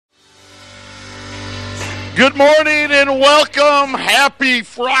Good morning and welcome. Happy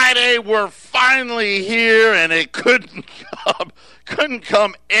Friday. We're finally here, and it couldn't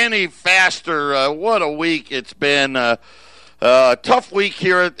come any faster. What a week it's been. A tough week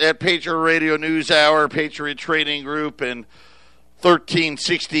here at Patriot Radio News Hour, Patriot Trading Group, and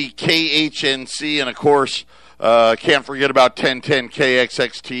 1360 KHNC, and of course, can't forget about 1010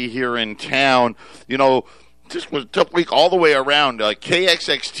 KXXT here in town. You know, this was a tough week all the way around.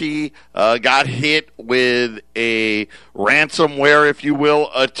 KXXT got hit with a ransomware, if you will,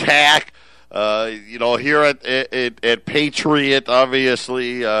 attack. Here at Patriot,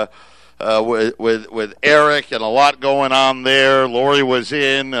 obviously, with Eric and a lot going on there. Lori was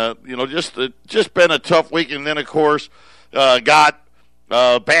in. Just been a tough week, and then of course got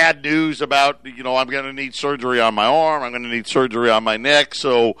bad news about I'm going to need surgery on my arm. I'm going to need surgery on my neck.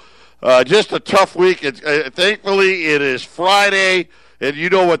 So. Just a tough week. Thankfully, it is Friday, and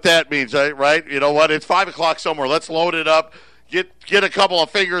you know what that means, right? You know what? It's 5 o'clock somewhere. Let's load it up, get a couple of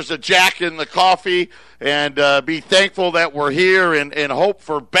fingers of Jack in the coffee, and be thankful that we're here and hope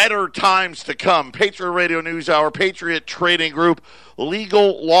for better times to come. Patriot Radio News Hour, Patriot Trading Group,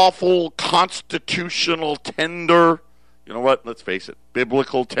 legal, lawful, constitutional tender. You know what? Let's face it,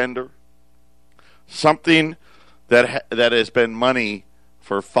 biblical tender. Something that has been money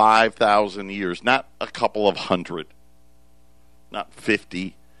for 5,000 years, not a couple of hundred, not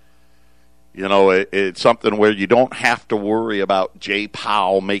 50. It's something where you don't have to worry about Jay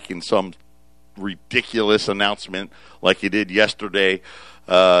Powell making some ridiculous announcement like he did yesterday.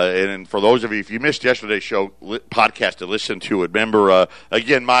 And for those of you, if you missed yesterday's show podcast to listen to it, remember,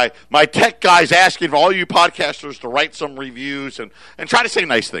 again, my tech guy's asking for all you podcasters to write some reviews and try to say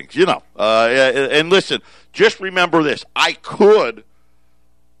nice things, and listen, just remember this. I could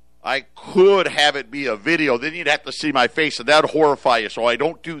have it be a video. Then you'd have to see my face, and that would horrify you. So I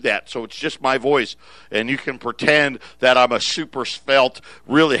don't do that. So it's just my voice, and you can pretend that I'm a super svelte,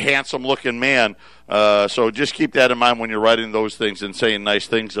 really handsome-looking man. So just keep that in mind when you're writing those things and saying nice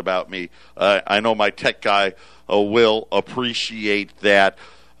things about me. I know my tech guy will appreciate that.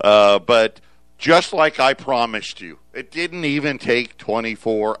 But just like I promised you, it didn't even take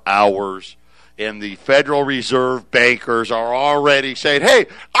 24 hours. And the Federal Reserve bankers are already saying, hey,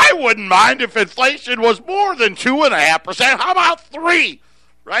 I wouldn't mind if inflation was more than 2.5%. How about 3%?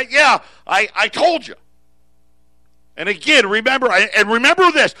 Right? Yeah, I told you. And again, remember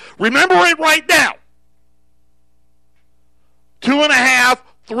this. Remember it right now. 2.5%,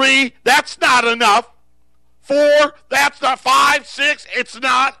 3%, that's not enough. 4%, that's not. 5%, 6%, it's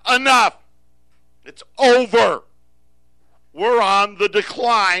not enough. It's over. We're on the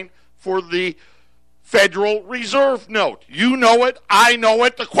decline for the Federal Reserve note. You know it. I know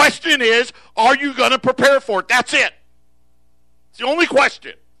it. The question is, are you going to prepare for it? That's it. It's the only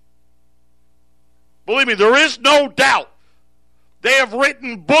question. Believe me, there is no doubt. They have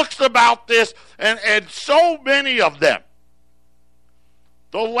written books about this, and so many of them.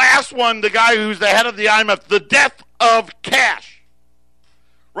 The last one, the guy who's the head of the IMF, the death of cash.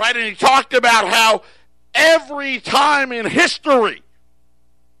 Right? And he talked about how every time in history,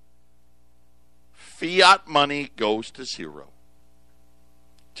 fiat money goes to zero.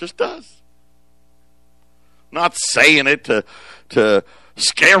 Just does. Not saying it to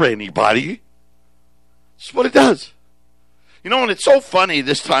scare anybody. It's what it does. And it's so funny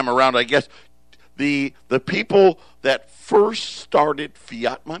this time around, I guess, the people that first started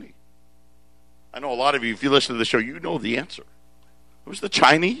fiat money. I know a lot of you, if you listen to the show, you know the answer. It was the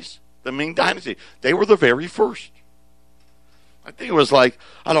Chinese, the Ming Dynasty. They were the very first. I think it was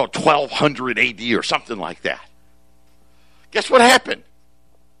 1200 AD or something like that. Guess what happened?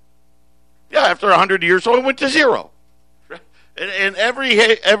 Yeah, after 100 years, so it went to zero. And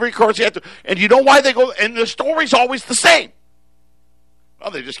every currency had to. And you know why they go? And the story's always the same.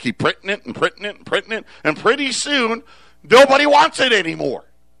 Well, they just keep printing it and printing it and printing it, and pretty soon nobody wants it anymore.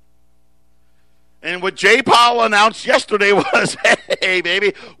 And what Jay Powell announced yesterday was, hey,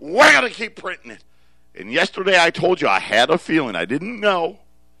 baby, we're going to keep printing it. And yesterday I told you I had a feeling. I didn't know,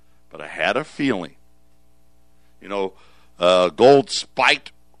 but I had a feeling. Gold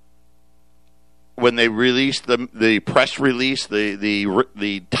spiked when they released the press release,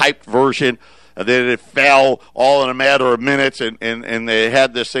 the typed version, and then it fell all in a matter of minutes, and they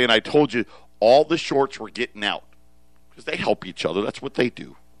had this saying, I told you, all the shorts were getting out. Because they help each other. That's what they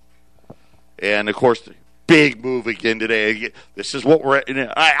do. And, of course, big move again today. This is what we're at.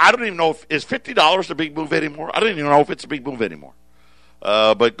 I don't even know if is $50 a big move anymore. I don't even know if it's a big move anymore.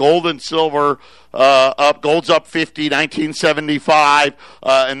 But gold and silver up. Gold's up 50, 1975.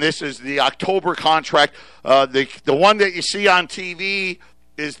 And this is the October contract. The one that you see on TV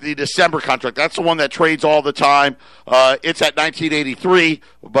is the December contract. That's the one that trades all the time. It's at 1983,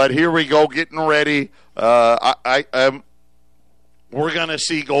 but here we go, getting ready. We're going to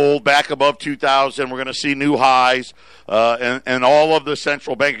see gold back above 2,000. We're going to see new highs, and all of the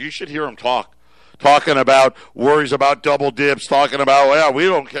central banks. You should hear them talking about worries about double dips, talking about, well, we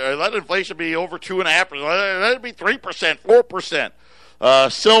don't care. Let inflation be over 2.5%. Let it be 3%, 4%.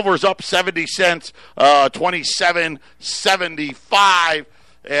 Silver's up 70 cents, 27.75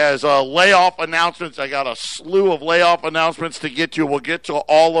 as layoff announcements. I got a slew of layoff announcements to get to. We'll get to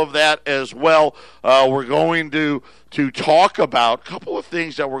all of that as well. We're going to talk about a couple of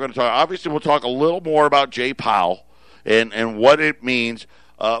things that we're going to talk. Obviously, we'll talk a little more about Jay Powell and what it means.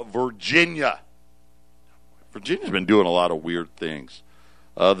 Virginia's been doing a lot of weird things.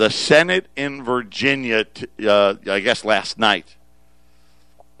 The Senate in Virginia, I guess last night,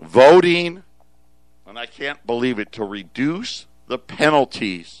 voting, and I can't believe it, to reduce the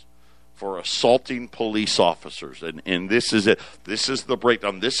penalties for assaulting police officers. And this is it. This is the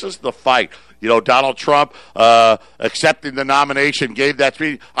breakdown. This is the fight. You know, Donald Trump accepting the nomination, gave that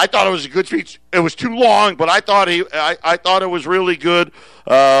speech. I thought it was a good speech. It was too long, but I thought it was really good.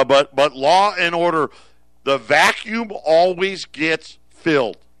 But law and order, the vacuum always gets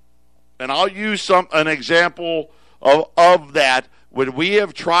filled. And I'll use an example of that. When we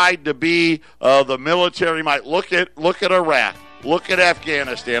have tried to be the military might, look at Iraq, look at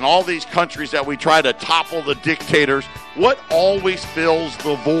Afghanistan, all these countries that we try to topple the dictators, what always fills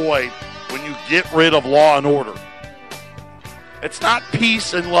the void when you get rid of law and order? It's not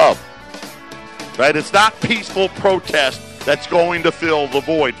peace and love, right? It's not peaceful protest that's going to fill the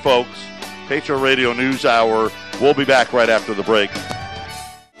void, folks. Patriot Radio News Hour. We'll be back right after the break.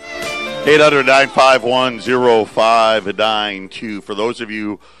 800-951-0592. For those of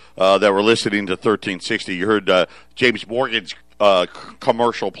you that were listening to 1360, you heard James Morgan's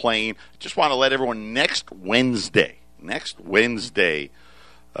commercial playing. Just want to let everyone, next Wednesday, it's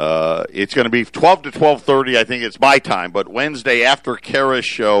going to be 12 to 12:30. I think it's my time, but Wednesday after Kara's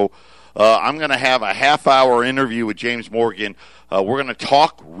show, I'm going to have a half-hour interview with James Morgan. We're going to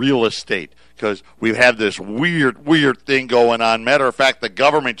talk real estate, because we've had this weird thing going on. Matter of fact, the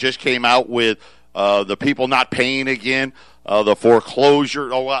government just came out with the people not paying again, the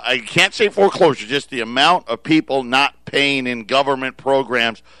foreclosure. Oh, I can't say foreclosure, just the amount of people not paying in government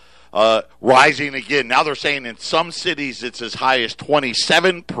programs rising again. Now they're saying in some cities it's as high as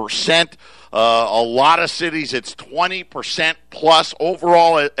 27%. A lot of cities it's 20% plus.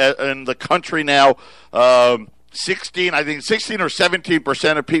 Overall in the country now, 16 or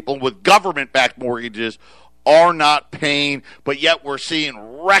 17% of people with government-backed mortgages are not paying, but yet we're seeing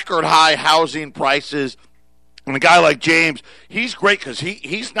record high housing prices. And a guy like James, he's great because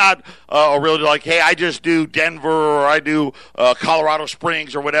he's not a realtor like, hey, I just do Denver or I do Colorado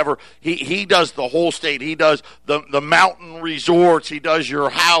Springs or whatever. He does the whole state. He does the mountain resorts. He does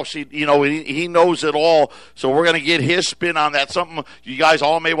your house. He knows it all. So we're going to get his spin on that. Something you guys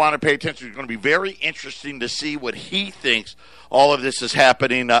all may want to pay attention to. It's going to be very interesting to see what he thinks all of this is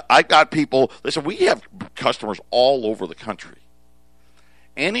happening. I got people, listen, we have customers all over the country.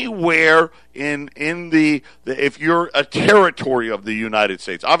 Anywhere in the if you're a territory of the United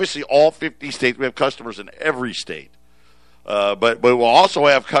States, obviously all 50 states, we have customers in every state, but we'll also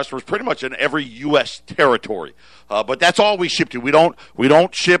have customers pretty much in every U.S. territory. But that's all we ship to. We don't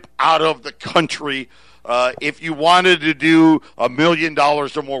ship out of the country. If you wanted to do $1 million or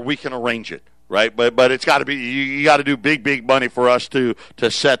more, we can arrange it. Right, but it's got to be, you got to do big money for us to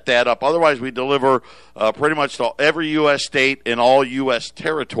set that up. Otherwise, we deliver pretty much to every U.S. state and all U.S.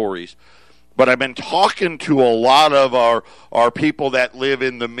 territories. But I've been talking to a lot of our people that live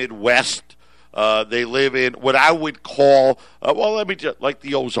in the Midwest. They live in what I would call, like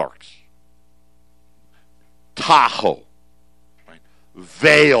the Ozarks, Tahoe, right?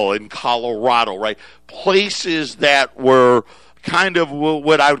 Vail in Colorado, right? Places that were kind of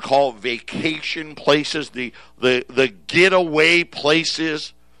what I would call vacation places, the getaway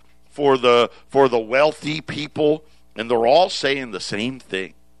places for the wealthy people, and they're all saying the same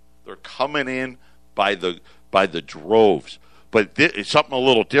thing. They're coming in by the droves, but it's something a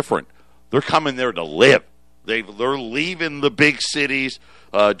little different. They're coming there to live. They're leaving the big cities,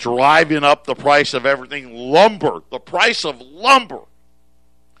 driving up the price of everything. Lumber, the price of lumber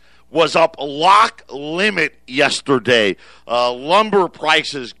was up lock limit yesterday. Lumber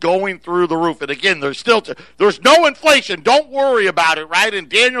prices going through the roof. And again, there's no inflation. Don't worry about it, right? And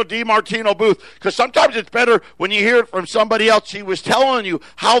Daniel DiMartino Booth, because sometimes it's better when you hear it from somebody else. He was telling you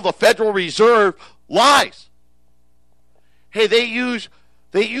how the Federal Reserve lies. Hey, they use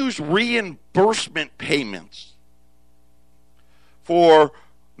reimbursement payments for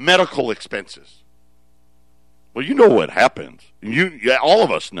medical expenses. Well, you know what happens. All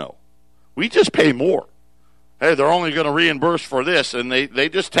of us know. We just pay more. Hey, they're only going to reimburse for this, and they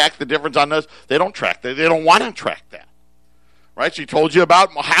just tack the difference on us. They don't track that. They don't want to track that. Right? She told you about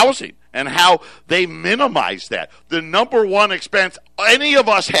housing and how they minimize that. The number one expense any of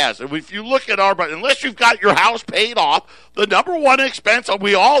us has, and if you look at our budget, unless you've got your house paid off, the number one expense that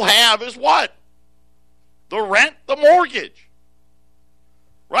we all have is what? The rent, the mortgage.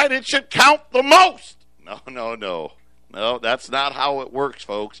 Right? It should count the most. No, that's not how it works,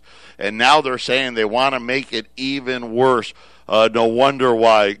 folks. And now they're saying they want to make it even worse. No wonder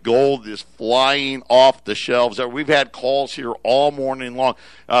why gold is flying off the shelves. We've had calls here all morning long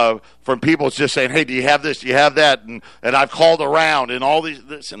from people just saying, hey, do you have this? Do you have that? And I've called around and all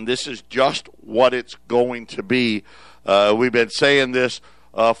this, and this is just what it's going to be. We've been saying this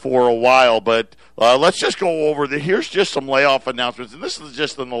for a while, but let's just go over here's just some layoff announcements, and this is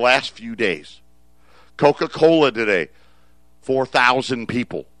just in the last few days. Coca-Cola today, 4,000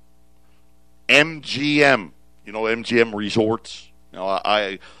 people. MGM, MGM Resorts,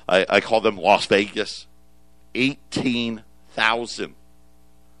 I call them Las Vegas, 18,000.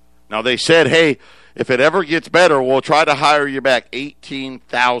 Now they said, hey, if it ever gets better, we'll try to hire you back.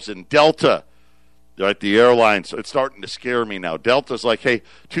 18,000. Delta, right, the airlines, it's starting to scare me now. Delta's like, hey,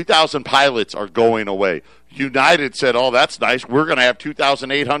 2,000 pilots are going away. United said, oh, that's nice. We're going to have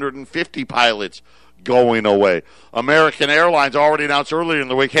 2,850 pilots going away. American Airlines already announced earlier in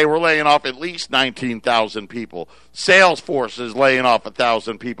the week, hey, we're laying off at least 19,000 people. Salesforce is laying off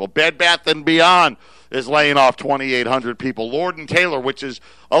 1,000 people. Bed Bath & Beyond is laying off 2,800 people. Lord & Taylor, which is,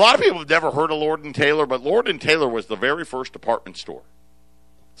 a lot of people have never heard of Lord & Taylor, but Lord & Taylor was the very first department store.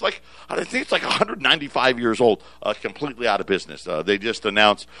 It's like, I think it's like 195 years old, completely out of business. They just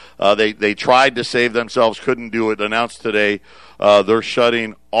announced, they tried to save themselves, couldn't do it, announced today they're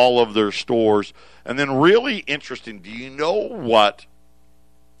shutting all of their stores. And then really interesting, do you know what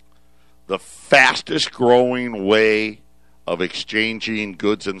the fastest growing way of exchanging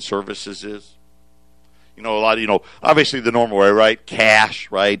goods and services is? Obviously the normal way, right? Cash,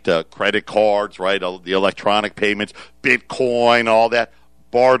 right? Credit cards, right? The electronic payments, Bitcoin, all that.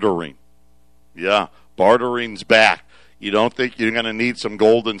 Bartering. Yeah, bartering's back. You don't think you're going to need some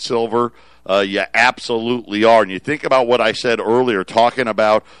gold and silver? You absolutely are. And you think about what I said earlier, talking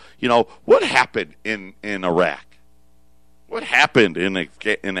about, what happened in Iraq? What happened in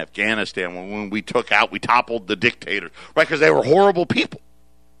Afghanistan when we toppled the dictators, right? Because they were horrible people.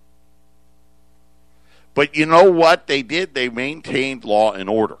 But you know what they did? They maintained law and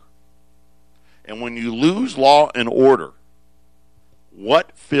order. And when you lose law and order,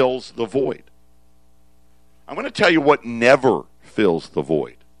 what fills the void? I'm going to tell you what never fills the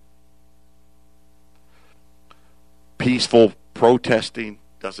void. Peaceful protesting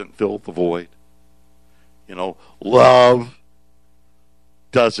doesn't fill the void. Love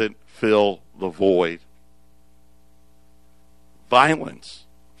doesn't fill the void. Violence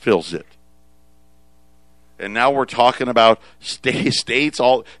fills it. And now we're talking about states.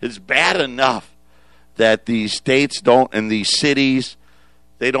 It's bad enough that these states don't, and these cities,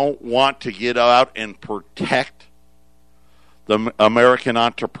 they don't want to get out and protect the American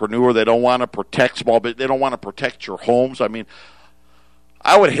entrepreneur. They don't want to protect small business. They don't want to protect your homes. I mean,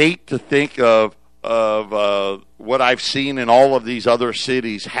 I would hate to think of what I've seen in all of these other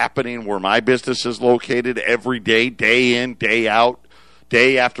cities happening where my business is located every day, day in, day out,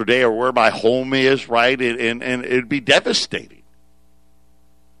 day after day, or where my home is, right? And it'd be devastating.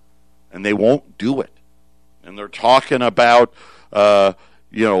 And they won't do it. And they're talking about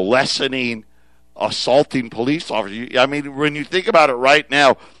lessening assaulting police officers. I mean, when you think about it right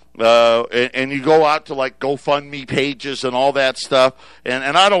now, and you go out to like GoFundMe pages and all that stuff,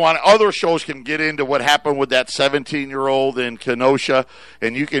 and I don't want other shows can get into what happened with that 17-year-old in Kenosha,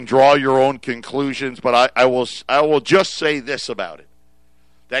 and you can draw your own conclusions. But I will just say this about it: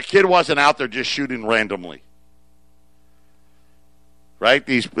 that kid wasn't out there just shooting randomly, right?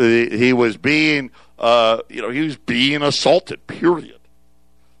 He was being assaulted. Period.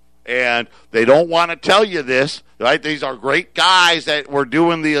 And they don't want to tell you this, right? These are great guys that were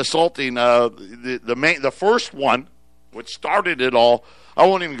doing the assaulting. The first one, which started it all, I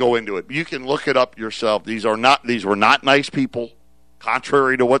won't even go into it. You can look it up yourself. These were not nice people,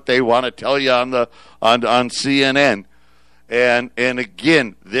 contrary to what they want to tell you on CNN. And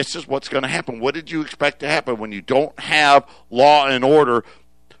again, this is what's going to happen. What did you expect to happen when you don't have law and order?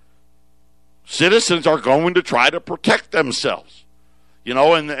 Citizens are going to try to protect themselves.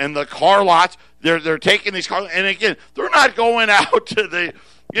 And the car lots, they're taking these cars, and again, they're not going out to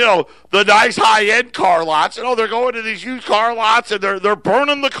the nice high-end car lots. They're going to these used car lots and they're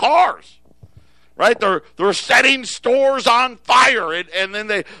burning the cars. Right? They're setting stores on fire, and then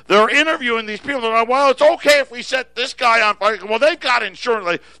they're interviewing these people. They're like, well, it's okay if we set this guy on fire. Well, they've got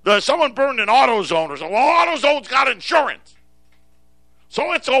insurance. Someone burned an AutoZone or something. Well, AutoZone's got insurance,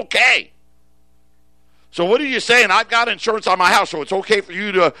 so it's okay. So what are you saying? I've got insurance on my house, so it's okay for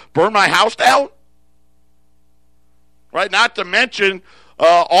you to burn my house down? Right? Not to mention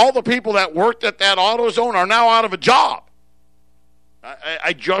all the people that worked at that AutoZone are now out of a job.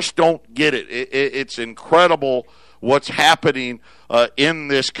 I just don't get it. It's incredible what's happening in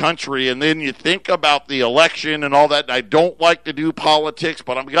this country. And then you think about the election and all that. And I don't like to do politics,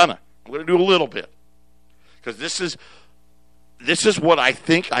 but I'm gonna do a little bit, because this is what I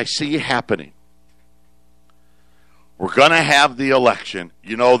think I see happening. We're gonna have the election.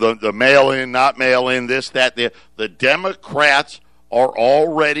 The mail-in, not mail-in, this, that. The Democrats are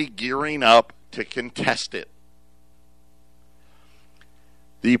already gearing up to contest it.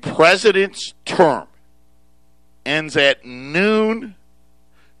 The president's term ends at noon,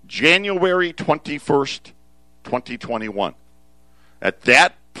 January 21st, 2021. At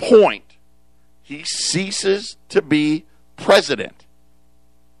that point, he ceases to be president.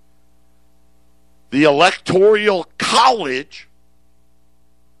 The Electoral College,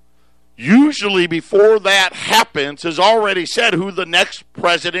 usually before that happens, has already said who the next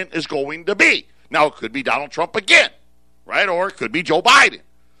president is going to be. Now, it could be Donald Trump again, right? Or it could be Joe Biden.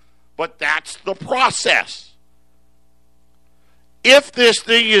 But that's the process. If this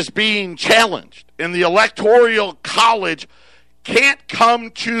thing is being challenged and the Electoral College can't come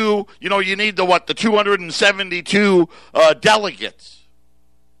to, you need the 272 delegates,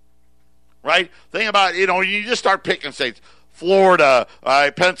 right? Think about, you just start picking states. Florida,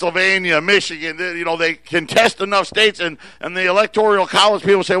 Pennsylvania, Michigan, they contest enough states, and the Electoral College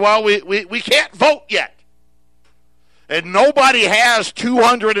people say, well, we can't vote yet. And nobody has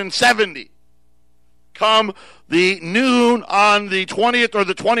 270 come the noon on the 20th or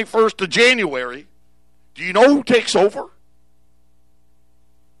the 21st of January. Do you know who takes over?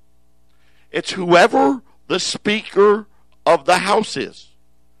 It's whoever the Speaker of the House is.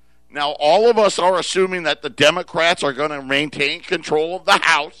 Now, all of us are assuming that the Democrats are going to maintain control of the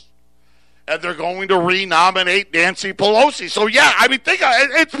House, and they're going to renominate Nancy Pelosi. So, yeah,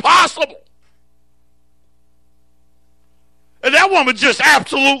 it's possible. And that woman's just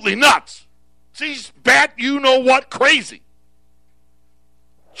absolutely nuts. She's bat you-know-what crazy.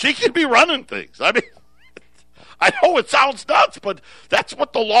 She could be running things. I know it sounds nuts, but that's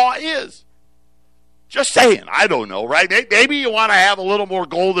what the law is. Just saying. I don't know, right? Maybe you want to have a little more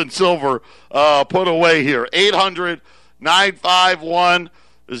gold and silver put away here.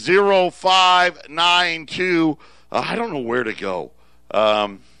 800-951-0592. I don't know where to go.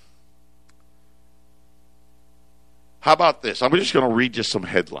 How about this? I'm just going to read you some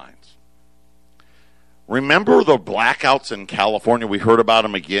headlines. Remember the blackouts in California? We heard about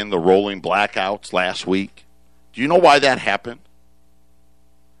them again, the rolling blackouts last week. Do you know why that happened?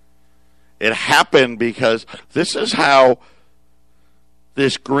 It happened because this is how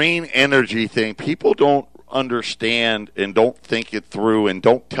this green energy thing, people don't understand and don't think it through and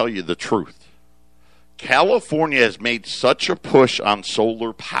don't tell you the truth. California has made such a push on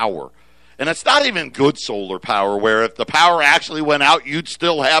solar power. And it's not even good solar power, where if the power actually went out, you'd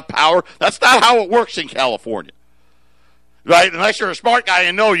still have power. That's not how it works in California. Right? Unless you're a smart guy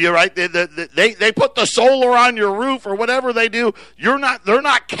and know you, right? They put the solar on your roof or whatever they do. They're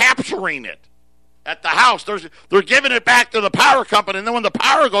not capturing it at the house. They're giving it back to the power company, and then when the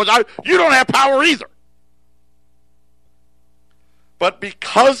power goes out, you don't have power either. But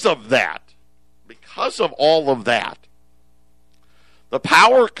because of all of that, the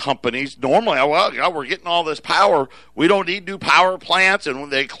power companies normally, we're getting all this power. We don't need new power plants. And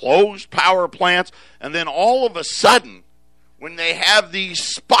when they close power plants, and then all of a sudden, when they have these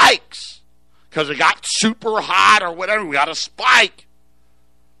spikes, because it got super hot or whatever, we got a spike,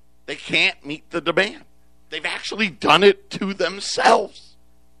 they can't meet the demand. They've actually done it to themselves.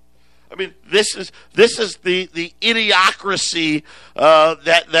 I mean, this is the idiocracy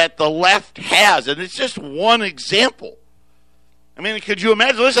that the left has, and it's just one example. I mean, could you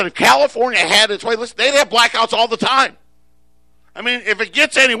imagine? Listen, if California had its way, they'd have blackouts all the time. I mean, if it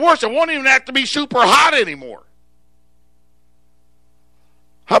gets any worse, it won't even have to be super hot anymore.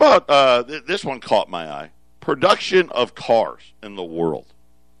 How about this one caught my eye? Production of cars in the world.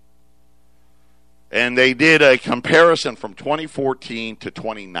 And they did a comparison from 2014 to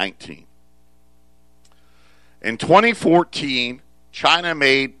 2019. In 2014, China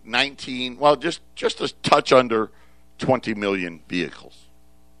made just a touch under 20 million vehicles.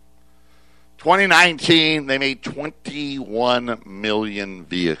 2019, they made 21 million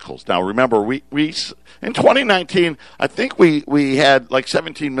vehicles. Now, remember, we in 2019, I think we had like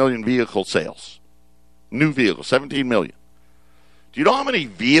 17 million vehicle sales. New vehicles, 17 million. Do you know how many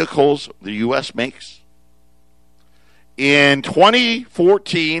vehicles the U.S. makes? In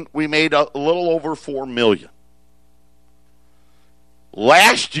 2014, we made a little over 4 million.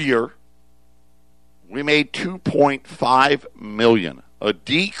 Last year, we made 2.5 million, a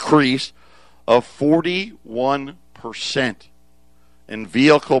decrease of 41% in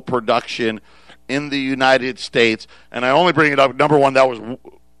vehicle production in the United States. And I only bring it up, number one, that was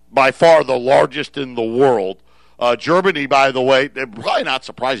by far the largest in the world. Germany, by the way, probably not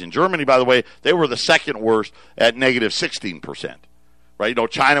surprising. Germany, by the way, they were the second worst at negative 16%. Right? You know,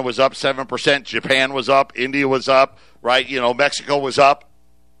 China was up 7%, Japan was up, India was up, right? You know, Mexico was up.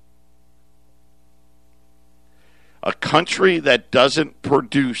 A country that doesn't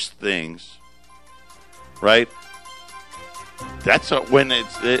produce things, right? That's when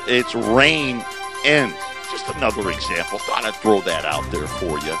its reign ends. Just another example. Thought I'd throw that out there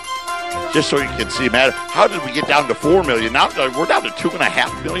for you, just so you can see, man, how did we get down to 4 million? Now we're down to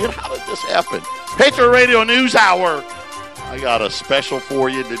 2.5 million. How did this happen? Patriot Radio News Hour. I got a special for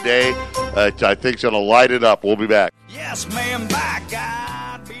you today. I think it's going to light it up. We'll be back. Yes, ma'am, by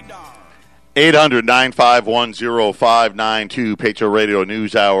God be darned. 800-951-0592, Patriot Radio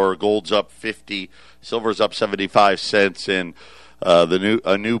News Hour. Gold's up 50, silver's up 75 cents, and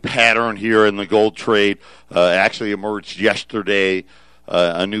a new pattern here in the gold trade actually emerged yesterday.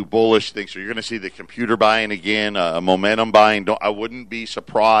 A new bullish thing. So you're going to see the computer buying again, momentum buying. I wouldn't be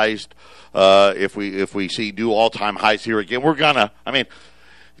surprised if we see new all-time highs here again. We're gonna. I mean,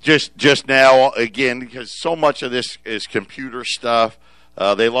 just now again, because so much of this is computer stuff.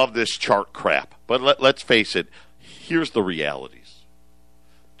 They love this chart crap. But let's face it. Here's the realities.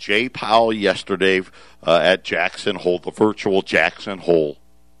 Jay Powell yesterday at Jackson Hole, the virtual Jackson Hole,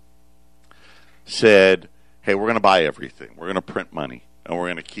 said, "Hey, we're going to buy everything. We're going to print money. And we're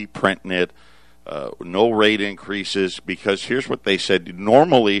going to keep printing it, no rate increases," because here's what they said.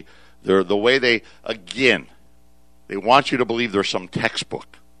 Normally, the way they want you to believe there's some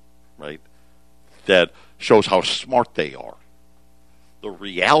textbook, right, that shows how smart they are. The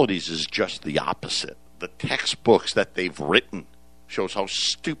realities is just the opposite. The textbooks that they've written shows how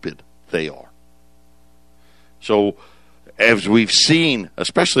stupid they are. So, as we've seen,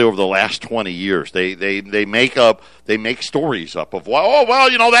 especially over the last 20 years, they make stories up of,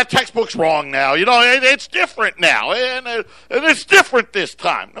 well, you know, that textbook's wrong now. You know, it's different now, and it's different this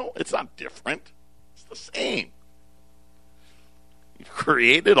time. No, it's not different. It's the same. You've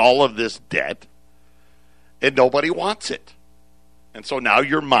created all of this debt, and nobody wants it. And so now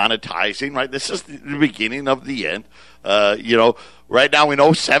you're monetizing, right? This is the beginning of the end. You know, right now we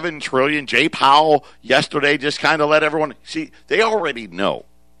know $7 trillion. Jay Powell yesterday just kind of let everyone see. They already know.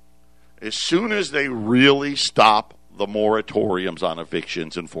 As soon as they really stop the moratoriums on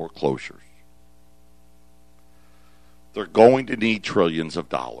evictions and foreclosures, they're going to need trillions of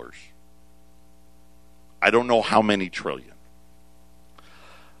dollars. I don't know how many trillion.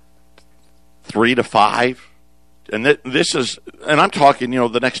 3 to 5. And this is, and I'm talking, you know,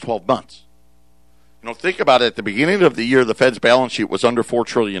 the next 12 months. You know, think about it. At the beginning of the year, the Fed's balance sheet was under $4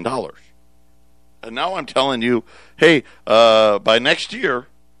 trillion. And now I'm telling you, hey, by next year,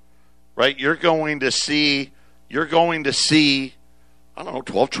 right, you're going to see, I don't know,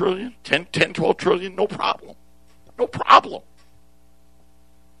 12 trillion, 10, 12 trillion, no problem. No problem.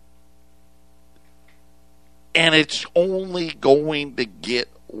 And it's only going to get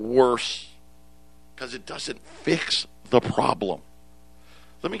worse, because it doesn't fix the problem.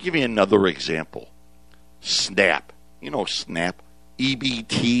 Let me give you another example. SNAP. You know SNAP.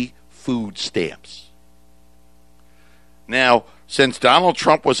 EBT food stamps. Now, since Donald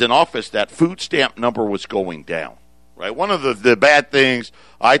Trump was in office, that food stamp number was going down. Right? One of the bad things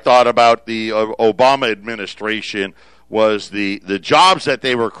I thought about the Obama administration was the jobs that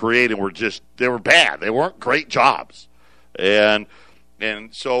they were creating they were bad. They weren't great jobs. And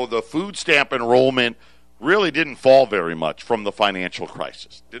so the food stamp enrollment really didn't fall very much from the financial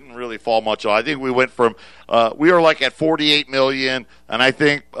crisis. Didn't really fall much. I think we went from, we were like at 48 million, and I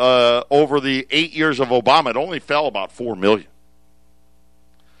think over the 8 years of Obama, it only fell about 4 million.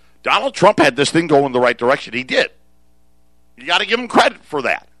 Donald Trump had this thing going the right direction. He did. You got to give him credit for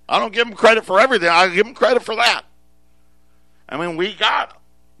that. I don't give him credit for everything. I give him credit for that. I mean, we got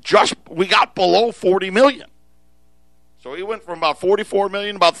below 40 million. So he went from about 44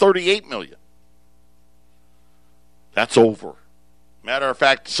 million to about 38 million. That's over. Matter of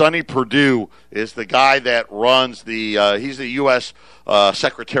fact, Sonny Perdue is the guy that runs he's the U.S.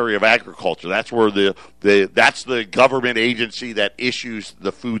 Secretary of Agriculture. That's where that's the government agency that issues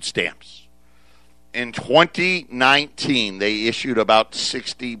the food stamps. In 2019, they issued about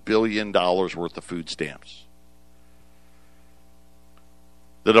 $60 billion worth of food stamps.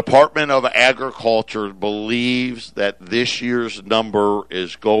 The Department of Agriculture believes that this year's number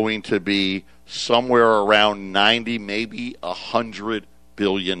is going to be somewhere around 90, maybe $100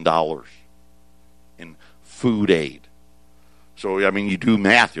 billion in food aid. So, I mean, you do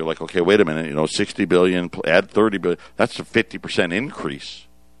math. You're like, okay, wait a minute. 60 billion, add 30 billion. That's a 50% increase.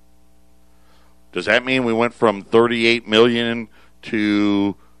 Does that mean we went from 38 million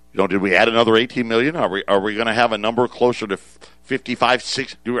to, did we add another 18 million? Are we going to have a number closer to 55,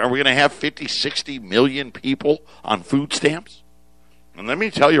 60? Are we going to have 50, 60 million people on food stamps? And let me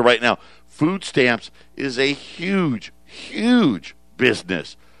tell you right now, food stamps is a huge, huge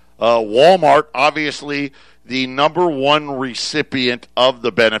business. Walmart, obviously, the number one recipient of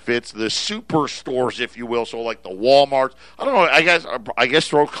the benefits, the superstores, if you will, so like the Walmarts. I don't know, I guess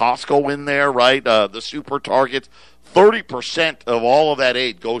throw Costco in there, right? The super Targets. 30% of all of that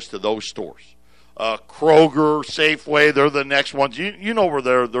aid goes to those stores. Kroger, Safeway, they're the next ones. You know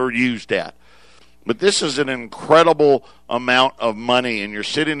where they're used at. But this is an incredible amount of money, and you're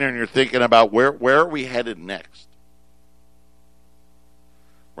sitting there and you're thinking about where are we headed next?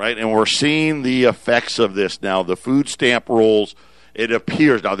 Right? And we're seeing the effects of this now. The food stamp rolls, it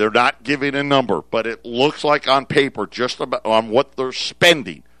appears, now they're not giving a number, but it looks like on paper, just about on what they're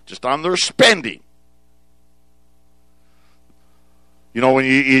spending, just on their spending. When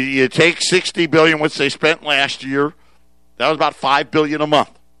you take $60 billion, which they spent last year, that was about $5 billion a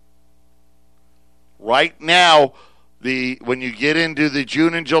month. Right now, when you get into the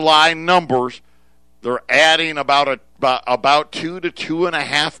June and July numbers, they're adding about $2 to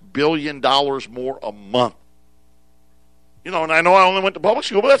 $2.5 billion more a month. And I know I only went to public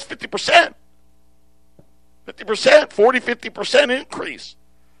school, but that's 50%. 50%, 50% increase.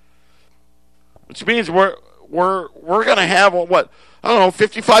 Which means we're going to have,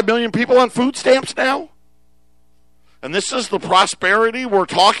 55 million people on food stamps now? And this is the prosperity we're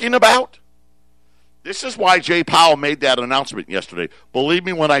talking about? This is why Jay Powell made that announcement yesterday. Believe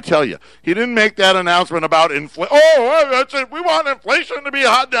me when I tell you. He didn't make that announcement about inflation. That's it. We want inflation to be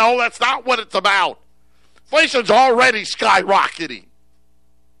hot. No, that's not what it's about. Inflation's already skyrocketing.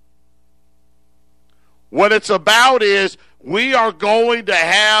 What it's about is we are going to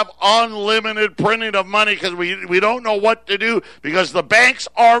have unlimited printing of money because we don't know what to do because the banks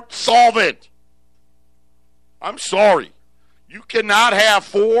aren't solvent. I'm sorry. You cannot have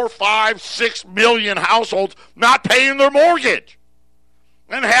 4, 5, 6 million households not paying their mortgage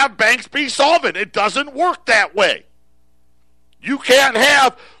and have banks be solvent. It doesn't work that way. You can't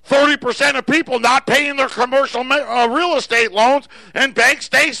have 30% of people not paying their commercial real estate loans and banks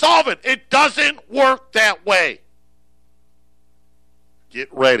stay solvent. It doesn't work that way. Get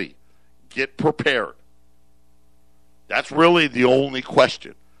ready. Get prepared. That's really the only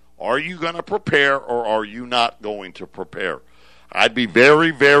question. Are you going to prepare or are you not going to prepare? I'd be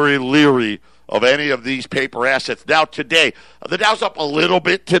very, very leery of any of these paper assets. Now, today, the Dow's up a little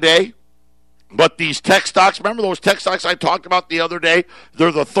bit today, but these tech stocks, remember those tech stocks I talked about the other day?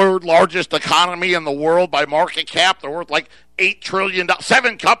 They're the third largest economy in the world by market cap. They're worth like $8 trillion.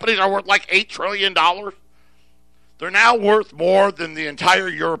 7 companies are worth like $8 trillion. They're now worth more than the entire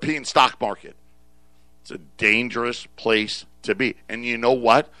European stock market. It's a dangerous place to be. And you know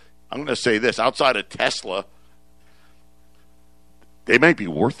what? I'm going to say this. Outside of Tesla, they may be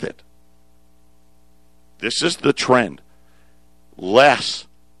worth it. This is the trend. Less,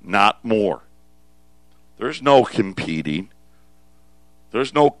 not more. There's no competing.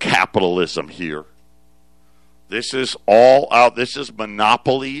 There's no capitalism here. This is all out. This is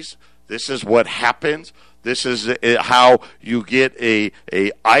monopolies. This is what happens. This is how you get a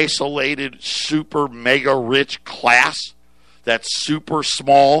isolated, super mega rich class that's super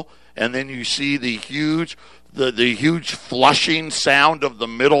small, and then you see the huge flushing sound of the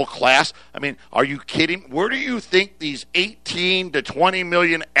middle class. I mean, are you kidding? Where do you think these 18 to 20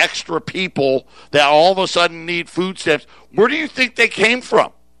 million extra people that all of a sudden need food stamps, where do you think they came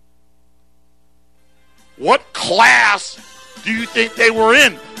from? What class do you think they were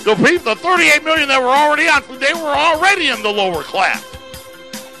in? The 38 million that were already on food, they were already in the lower class.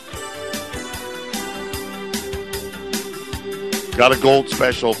 Got a gold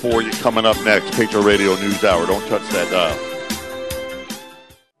special for you coming up next. Patriot Radio News Hour. Don't touch that dial.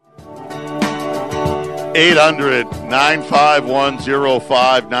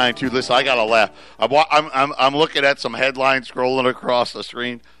 1-800-951-0592. Listen, I got to laugh. I'm looking at some headlines scrolling across the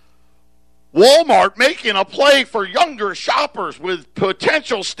screen. Walmart making a play for younger shoppers with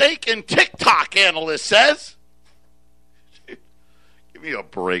potential stake in TikTok, analyst says. Give me a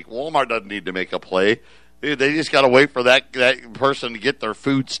break. Walmart doesn't need to make a play. They just got to wait for that person to get their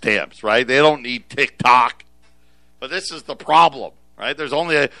food stamps, right? They don't need TikTok. But this is the problem, right? There's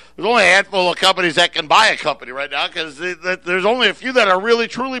only a handful of companies that can buy a company right now because there's only a few that are really,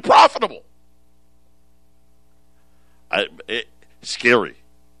 truly profitable. Scary.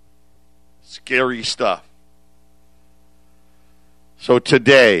 Scary stuff. So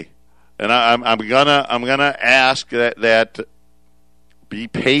today, and I'm gonna ask that be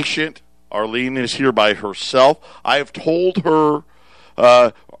patient. Arlene is here by herself. I have told her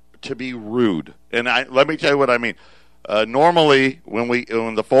to be rude, and let me tell you what I mean. Normally,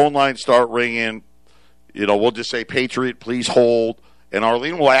 when the phone lines start ringing, we'll just say, "Patriot, please hold," and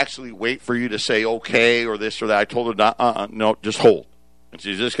Arlene will actually wait for you to say okay or this or that. I told her, no, just hold. And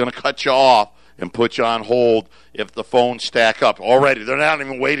she's just going to cut you off and put you on hold if the phones stack up. Already, they're not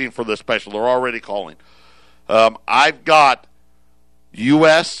even waiting for the special. They're already calling. I've got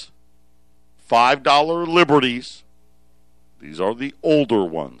U.S. $5 Liberties. These are the older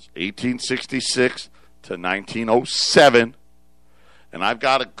ones, 1866 to 1907. And I've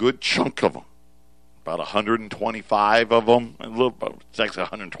got a good chunk of them, about 125 of them. It's actually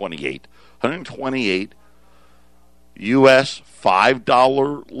 128. 128 U.S.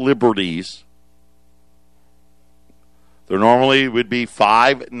 $5 Liberties. They normally would be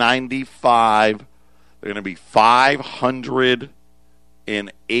 $5.95. They're going to be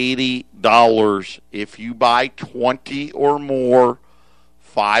 $580 if you buy 20 or more.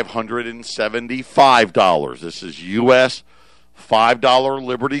 $575. This is U.S. $5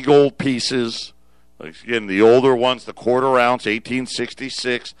 Liberty Gold pieces. Again, the older ones, the quarter ounce,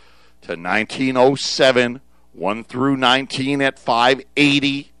 1866 to 1907. 1 through 19 at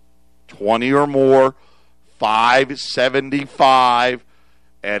 $580, 20 or more, $575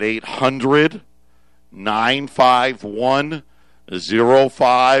 at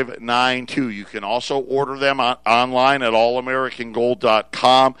 800-951-0592. You can also order them online at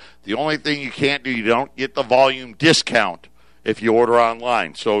allamericangold.com. The only thing you can't do, you don't get the volume discount if you order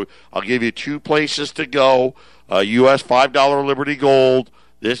online. So I'll give you two places to go. U.S. $5 Liberty Gold.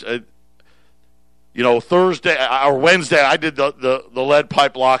 This. Thursday or Wednesday, I did the lead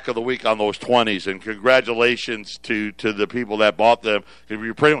pipe lock of the week on those 20s, and congratulations to the people that bought them.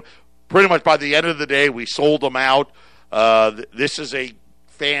 We pretty much by the end of the day, we sold them out. This is a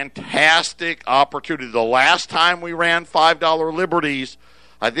fantastic opportunity. The last time we ran $5 Liberties,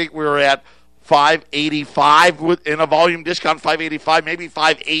 I think we were at $585 in a volume discount, $585, maybe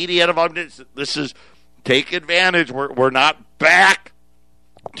 $580 at a volume discount. This is take advantage. We're not back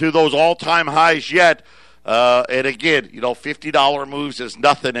to those all-time highs yet. And again, $50 moves is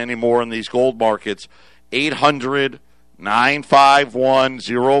nothing anymore in these gold markets.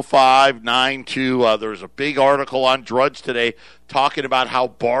 800-951-0592. There's a big article on Drudge today talking about how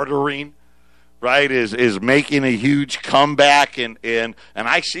bartering, right, is making a huge comeback, and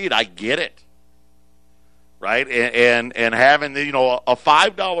I see it. I get it. Right? And having a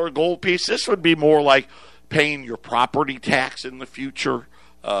 $5 gold piece, this would be more like paying your property tax in the future.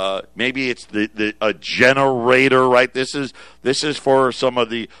 Maybe it's a generator, right? This is for some of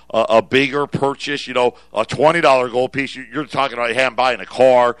the a bigger purchase. A $20 gold piece. You're talking about, hey, I'm buying a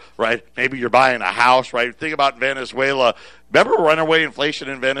car, right? Maybe you're buying a house, right? Think about Venezuela. Remember runaway inflation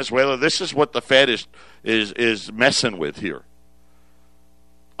in Venezuela? This is what the Fed is messing with here.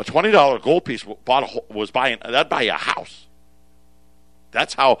 A $20 gold piece that'd buy a house.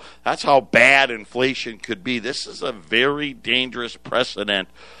 That's how bad inflation could be. This is a very dangerous precedent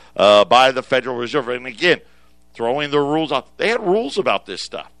by the Federal Reserve. And again, throwing the rules out. They had rules about this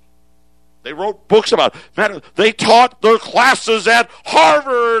stuff. They wrote books about it. Man, they taught their classes at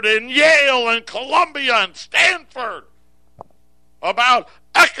Harvard and Yale and Columbia and Stanford about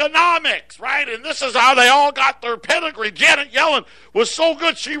economics, right? And this is how they all got their pedigree. Janet Yellen was so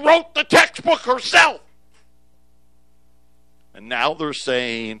good she wrote the textbook herself. And now they're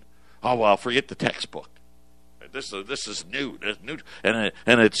saying, "Oh well, forget the textbook. This is new. It's new, and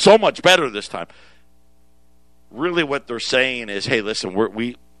it's so much better this time." Really, what they're saying is, "Hey, listen,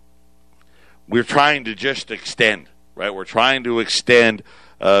 we're trying to just extend, right? We're trying to extend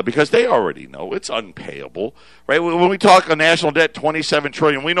because they already know it's unpayable, right? When we talk on national debt, $27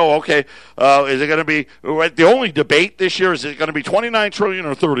 trillion, we know, okay, is it going to be right? The only debate this year is it going to be $29 trillion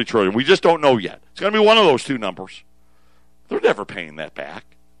or $30 trillion? We just don't know yet. It's going to be one of those two numbers." They're never paying that back.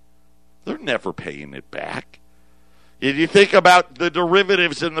 They're never paying it back. If you think about the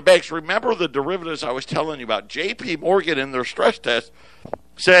derivatives in the banks, remember the derivatives I was telling you about. J.P. Morgan in their stress test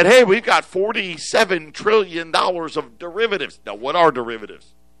said, hey, we've got $47 trillion of derivatives. Now, what are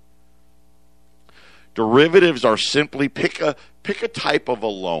derivatives? Derivatives are simply pick a type of a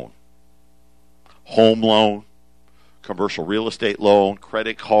loan. Home loan, commercial real estate loan,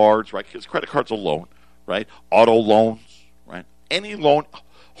 credit cards, right? Because credit cards are a loan, right? Auto loans, right? Any loan,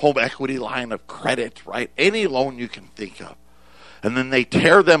 home equity line of credit, right? Any loan you can think of. And then they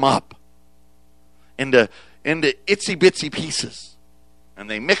tear them up into itsy-bitsy pieces. And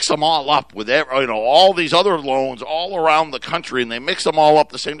they mix them all up with all these other loans all around the country, and they mix them all up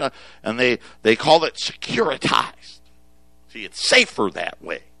at the same time, and they call it securitized. See, it's safer that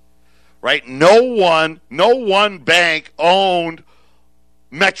way, right? No one bank owned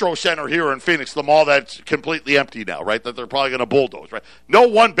Metro Center here in Phoenix, the mall that's completely empty now, right? That they're probably going to bulldoze, right? No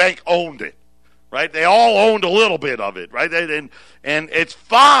one bank owned it, right? They all owned a little bit of it, right? And it's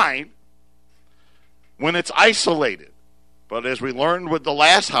fine when it's isolated. But as we learned with the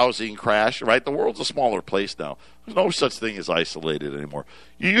last housing crash, right, the world's a smaller place now. There's no such thing as isolated anymore.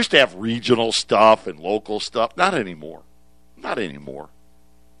 You used to have regional stuff and local stuff. Not anymore. Not anymore.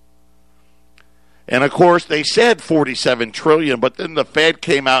 And, of course, they said $47 trillion, but then the Fed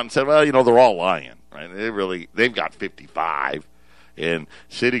came out and said, well, they're all lying. Right? They've got 55, and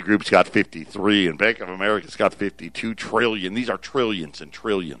Citigroup's got 53, and Bank of America's got 52 trillion. These are trillions and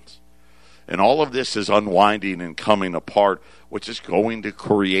trillions. And all of this is unwinding and coming apart, which is going to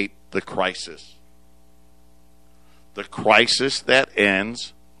create the crisis. The crisis that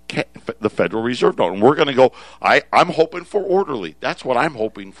ends the Federal Reserve note. And we're going to go, I'm hoping for orderly. That's what I'm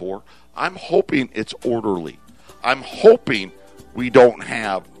hoping for. I'm hoping it's orderly. I'm hoping we don't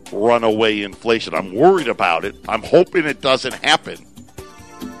have runaway inflation. I'm worried about it. I'm hoping it doesn't happen.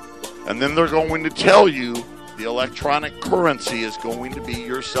 And then they're going to tell you the electronic currency is going to be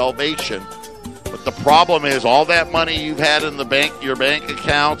your salvation. But the problem is all that money you've had in the bank, your bank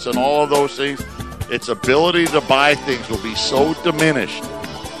accounts and all of those things, its ability to buy things will be so diminished.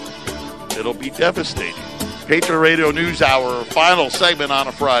 It'll be devastating. Patriot Radio News Hour, final segment on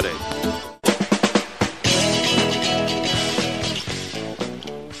a Friday.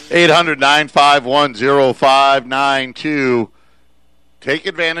 800-951-0592. Take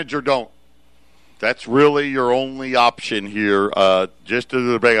advantage or don't. That's really your only option here. Just to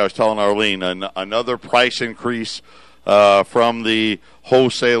the break, I was telling Arlene, another price increase from the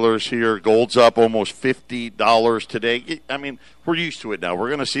wholesalers here. Gold's up almost $50 today. I mean, we're used to it now. We're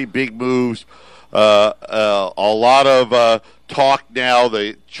going to see big moves. A lot of talk now,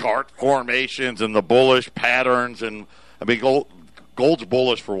 the chart formations and the bullish patterns. And I mean, gold's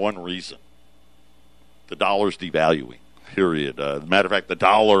bullish for one reason. The dollar's devaluing. Period. Matter of fact, the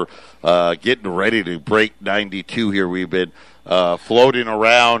dollar getting ready to break 92 here. We've been floating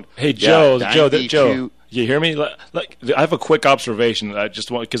around. Hey, Joe, Joe, you hear me? I have a quick observation. I just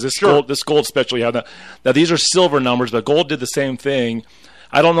want because this gold especially now these are silver numbers, but gold did the same thing.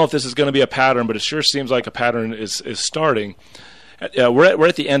 I don't know if this is going to be a pattern, but it sure seems like a pattern is starting. We're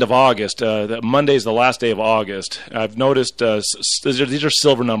at the end of August. Monday is the last day of August. I've noticed these are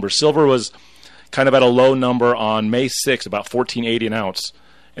silver numbers. Silver was kind of at a low number on May 6th, about $14.80 an ounce,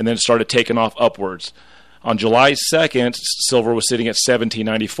 and then it started taking off upwards. On July 2nd, silver was sitting at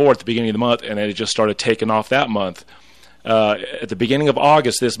 $17.94 at the beginning of the month, and then it just started taking off that month. At the beginning of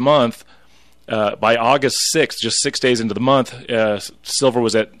August this month, by August 6th, just 6 days into the month, silver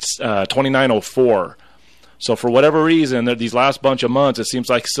was at $29.04. So for whatever reason, these last bunch of months, it seems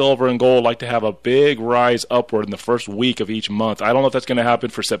like silver and gold like to have a big rise upward in the first week of each month. I don't know if that's going to happen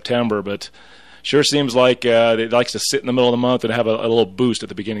for September, but sure seems like it likes to sit in the middle of the month and have a little boost at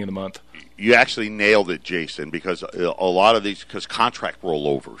the beginning of the month. You actually nailed it, Jason, because a lot of these, because contract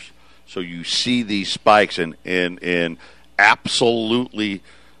rollovers, so you see these spikes and absolutely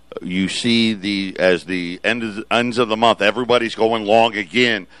you see as the ends of the month, everybody's going long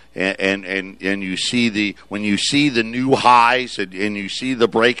again, and you see when you see the new highs and you see the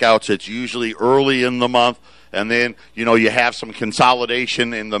breakouts, it's usually early in the month. And then, you have some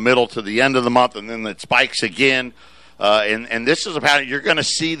consolidation in the middle to the end of the month, and then it spikes again. And this is a pattern. You're going to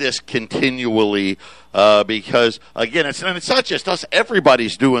see this continually because, again, it's not just us.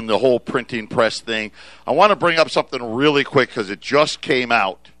 Everybody's doing the whole printing press thing. I want to bring up something really quick because it just came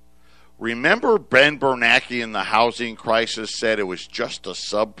out. Remember Ben Bernanke in the housing crisis said it was just a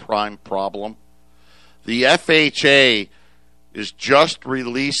subprime problem? The FHA is just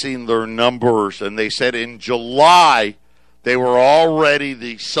releasing their numbers, and they said in July They were already,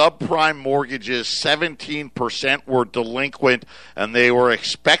 the subprime mortgages, 17% were delinquent, and they were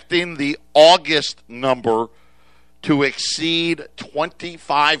expecting the August number to exceed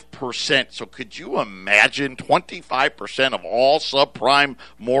 25%. So could you imagine 25% of all subprime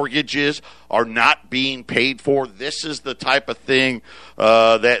mortgages are not being paid for? This is the type of thing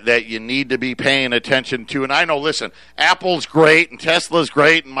that you need to be paying attention to. And I know, listen, Apple's great and Tesla's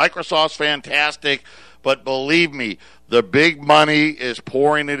great and Microsoft's fantastic, but believe me, the big money is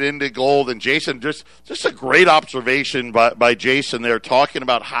pouring it into gold. And Jason, just a great observation by Jason there, talking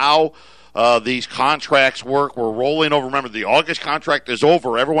about how these contracts work. We're rolling over. Remember, the August contract is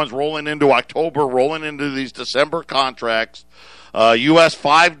over. Everyone's rolling into October, rolling into these December contracts. U.S.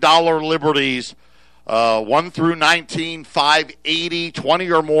 $5 Liberties, 1 through 19, 580,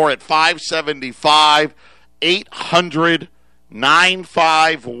 20 or more at 575, 800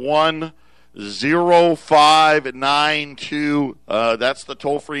 951 0592. That's the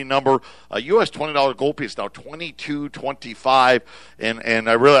toll-free number. U.S. $20 gold piece now $22.25, and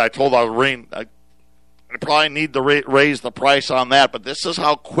I told Irene I probably need to raise the price on that, but this is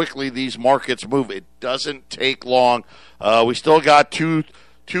how quickly these markets move. It doesn't take long. We still got two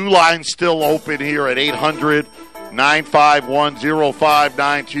lines still open here at 800 951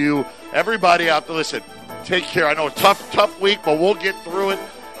 0592. Everybody out there, listen, take care. I know it's a tough week, but we'll get through it.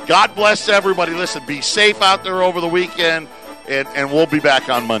 God bless everybody. Listen, be safe out there over the weekend, and we'll be back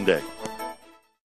on Monday.